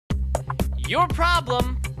Your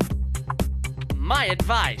problem, my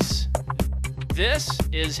advice. This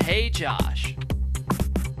is Hey Josh.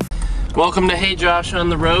 Welcome to Hey Josh on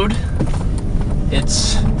the road.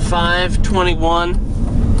 It's 5:21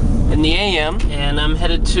 in the AM and I'm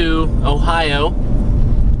headed to Ohio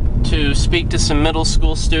to speak to some middle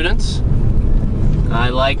school students. I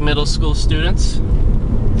like middle school students,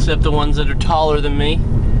 except the ones that are taller than me.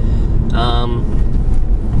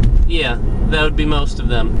 Yeah, that would be most of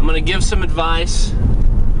them. I'm gonna give some advice,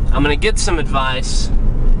 I'm gonna get some advice,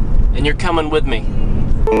 and you're coming with me.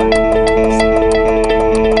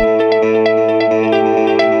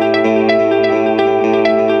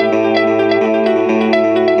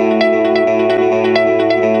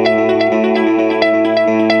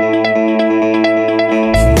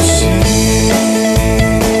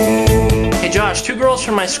 Two girls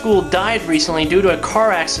from my school died recently due to a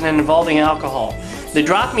car accident involving alcohol. They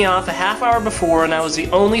dropped me off a half hour before and I was the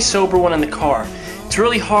only sober one in the car. It's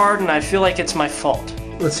really hard and I feel like it's my fault.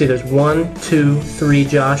 Let's see, there's 1, 2, 3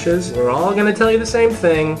 Joshes. We're all gonna tell you the same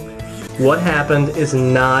thing. What happened is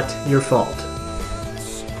not your fault.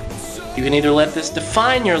 You can either let this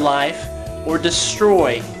define your life or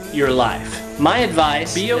destroy your life. My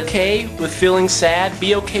advice, be okay with feeling sad,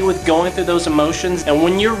 be okay with going through those emotions, and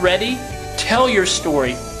when you're ready, tell your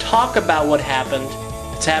story. Talk about what happened.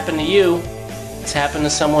 It's happened to you. It's happened to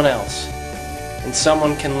someone else. And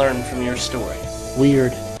someone can learn from your story.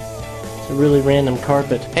 Weird. It's a really random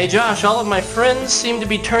carpet. Hey Josh, all of my friends seem to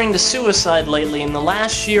be turning to suicide lately. In the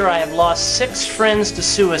last year, I have lost 6 friends to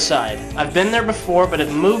suicide. I've been there before, but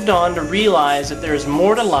have moved on to realize that there is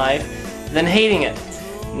more to life than hating it.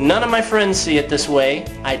 None of my friends see it this way.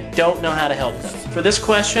 I don't know how to help them. For this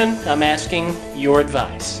question, I'm asking your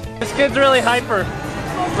advice. This kid's really hyper.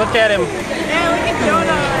 Look at him. Yeah, look at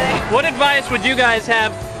Jonah. What advice would you guys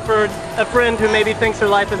have for a friend who maybe thinks their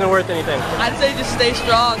life isn't worth anything? I'd say just stay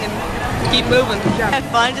strong and keep moving. Have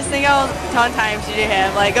fun. Just think of all the fun times you do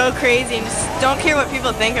have. Like, go crazy and just don't care what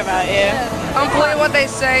people think about you. Don't believe what they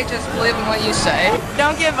say, just believe in what you say.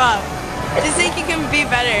 Don't give up. Just think you can be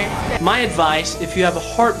better. My advice, if you have a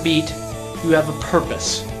heartbeat, you have a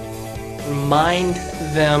purpose. Remind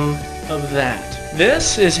them of that.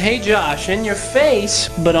 This is Hey Josh, in your face,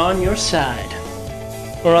 but on your side.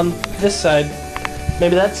 Or on this side.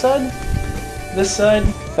 Maybe that side? This side?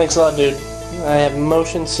 Thanks a lot, dude. I have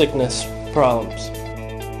motion sickness problems.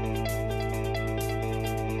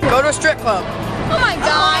 Go to a strip club. Oh my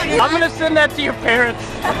God. I'm gonna send that to your parents.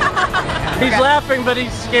 He's laughing, but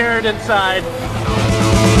he's scared inside.